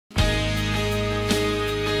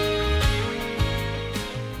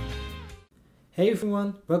Hey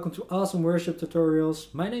everyone, welcome to Awesome Worship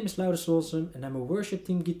Tutorials. My name is Laurens Solsum and I'm a worship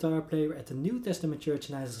team guitar player at the New Testament Church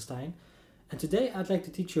in IJsselstein. And today I'd like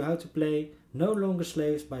to teach you how to play No Longer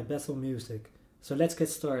Slaves by Bethel music. So let's get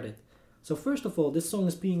started. So first of all, this song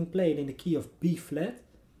is being played in the key of B flat.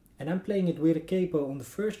 And I'm playing it with a capo on the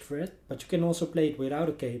first fret, but you can also play it without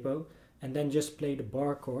a capo and then just play the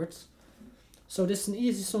bar chords. So this is an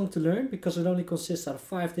easy song to learn because it only consists out of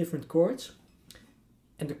 5 different chords.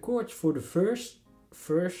 And the chords for the verse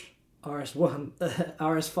are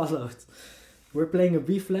as follows. We're playing a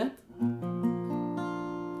B flat,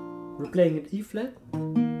 we're playing an E flat,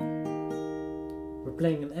 we're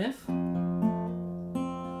playing an F,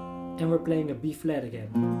 and we're playing a B flat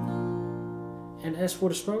again. And as for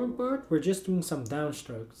the strumming part, we're just doing some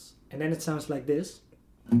downstrokes. And then it sounds like this.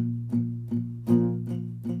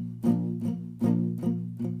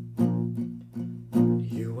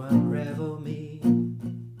 You unravel me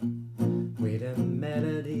with a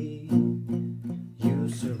melody, you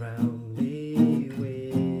surround me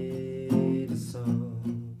with a song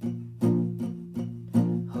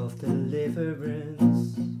of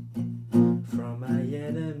deliverance from my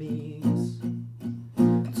enemies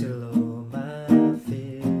till all my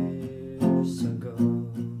fears are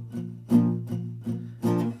gone.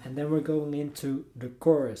 And then we're going into the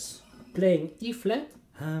chorus, playing E flat.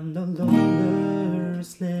 I'm no longer a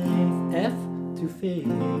slave. F to fear.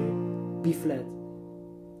 B flat.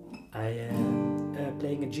 I am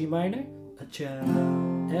playing a G minor, a child,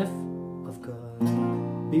 F of God,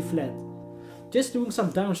 B flat. Just doing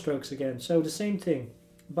some downstrokes again, so the same thing,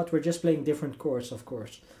 but we're just playing different chords, of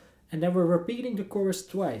course. And then we're repeating the chorus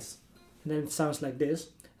twice, and then it sounds like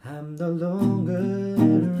this. I'm no longer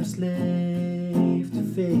a slave to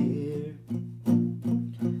fear.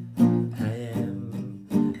 I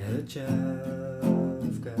am a child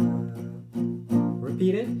of God.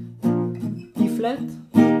 Repeat it. E flat,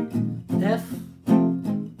 F,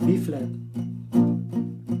 B flat,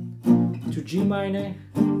 to G minor,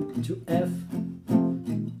 to F,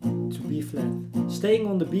 to B flat. Staying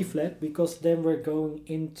on the B flat because then we're going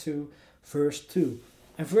into verse 2.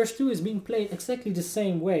 And verse 2 is being played exactly the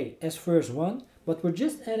same way as verse 1, but we're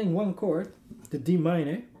just adding one chord, the D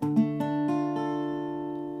minor.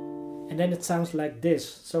 And then it sounds like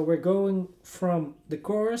this. So we're going from the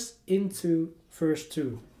chorus into verse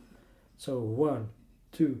 2. So 1,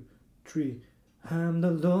 2, 3. I'm no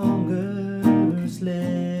longer a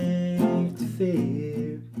slave to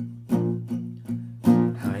fear.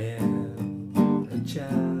 I am a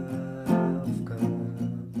child of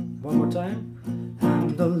God. One more time.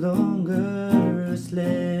 I'm no longer a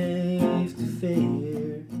slave to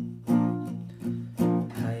fear.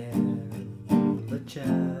 I am a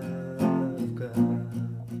child of God.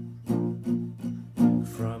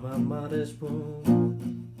 From a mother's womb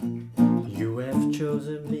you have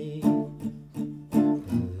chosen me,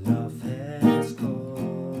 love has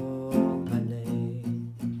called my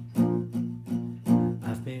name.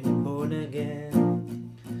 I've been born again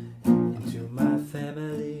into my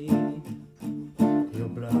family. Your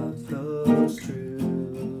blood flows through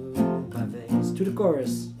my veins. To the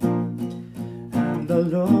chorus. I'm no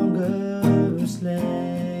longer a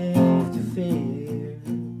slave to fear.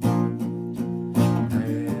 I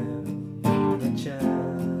am a child.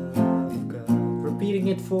 Repeating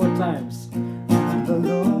it 4 times. I'm no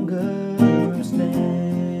longer a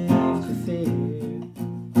slave to fear.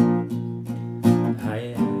 I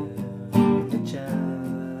am a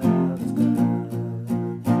child of God.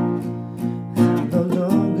 I'm no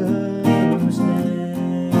longer a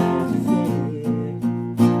slave to fear.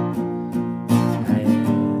 I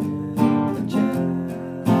am a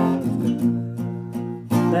child of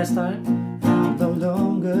God. Last time. I'm no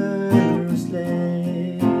longer a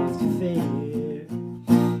slave to fear.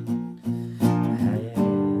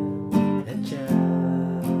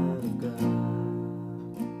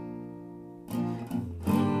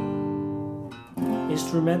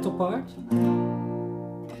 Instrumental part,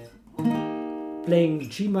 playing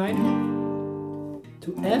G minor to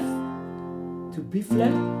F, to B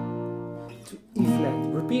flat, to E flat,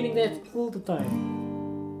 repeating that all the time.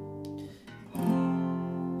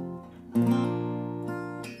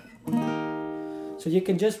 So you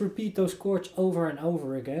can just repeat those chords over and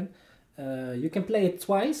over again. You can play it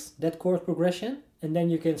twice, that chord progression, and then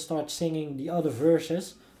you can start singing the other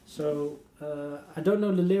verses. So I don't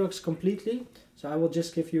know the lyrics completely, so I will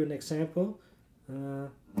just give you an example.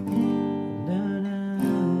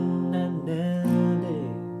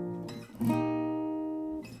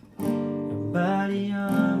 By the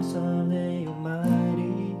arms of the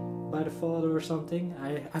Almighty, by the Father or something.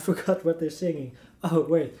 I forgot what they're singing. Oh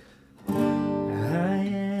wait. I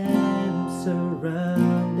am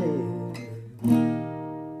surrounded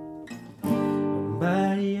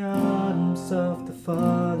by the arms of the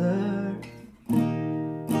Father.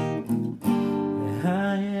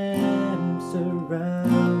 I am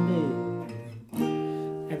surrounded.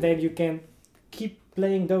 And then you can keep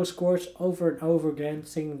playing those chords over and over again,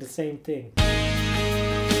 singing the same thing.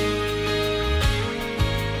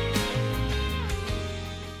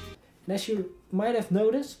 And as you might have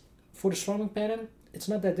noticed, for the strumming pattern, it's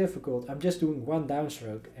not that difficult. I'm just doing one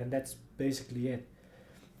downstroke and that's basically it.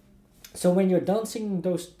 So when you're done singing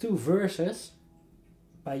those two verses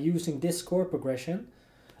by using this chord progression,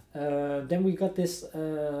 then we got this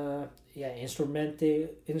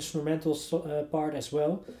instrumental part as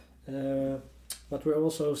well. But we're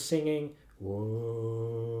also singing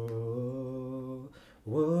whoa,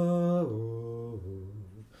 whoa.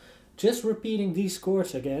 Just repeating these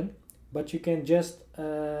chords again, but you can just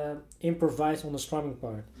improvise on the strumming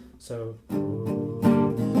part. So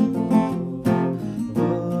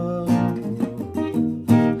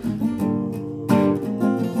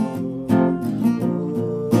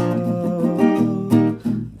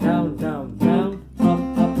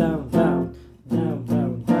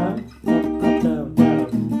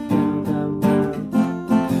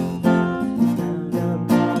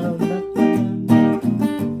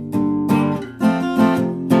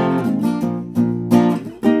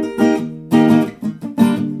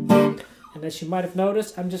as you might have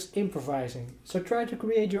noticed, I'm just improvising. So try to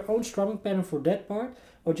create your own strumming pattern for that part,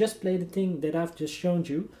 or just play the thing that I've just shown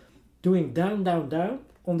you, doing down, down, down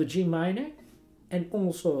on the G minor and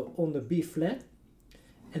also on the B flat,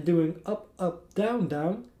 and doing up, up, down,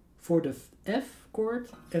 down for the F chord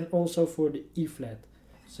and also for the E flat.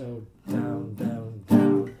 So down, down,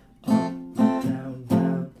 down, up, down,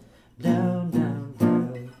 down, down, down,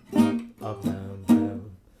 down, up, down,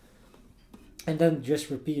 down. And then just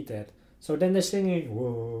repeat that. So then they're singing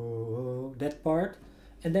whoa, that part,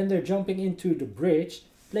 and then they're jumping into the bridge,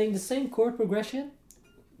 playing the same chord progression,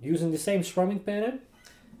 using the same strumming pattern,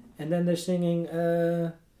 and then they're singing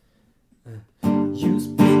you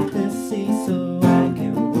split the sea so I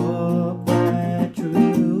can walk right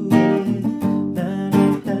through it. Da,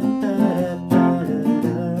 da, da, da, da, da,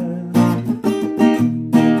 da.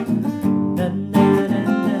 Da, da, da,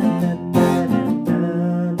 da, da, da,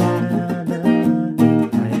 da, da.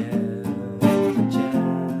 I am a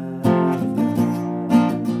child.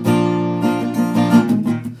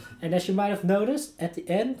 And as you might have noticed, at the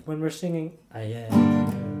end, when we're singing I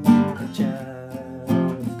am a child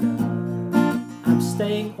of God, I'm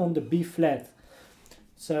staying on the B flat.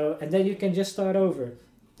 So, and then you can just start over.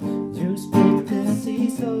 You split the sea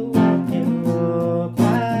so I can walk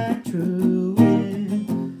right through it.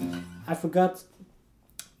 I forgot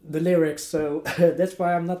the lyrics, so that's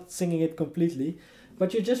why I'm not singing it completely.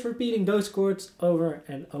 But you're just repeating those chords over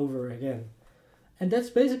and over again. And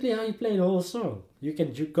that's basically how you play the whole song. You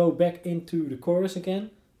can go back into the chorus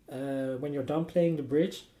again when you're done playing the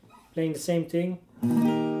bridge, playing the same thing.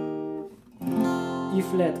 E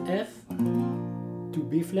flat F to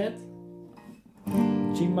B flat,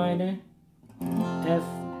 G minor, F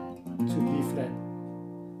to B flat.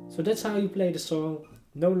 So that's how you play the song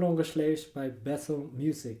No Longer Slaves by Bethel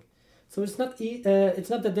Music. So it's not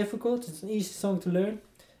that difficult. It's an easy song to learn.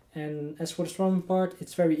 And as for the strumming part,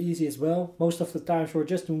 it's very easy as well. Most of the times we're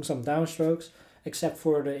just doing some downstrokes, except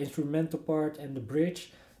for the instrumental part and the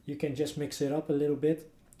bridge. You can just mix it up a little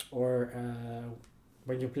bit, or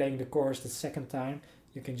when you're playing the chorus the second time,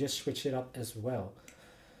 you can just switch it up as well.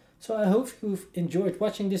 So I hope you've enjoyed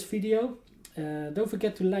watching this video. Don't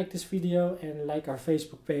forget to like this video and like our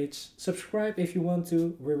Facebook page. Subscribe if you want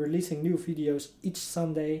to. We're releasing new videos each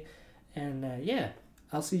Sunday. And yeah,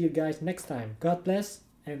 I'll see you guys next time. God bless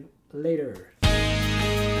and later.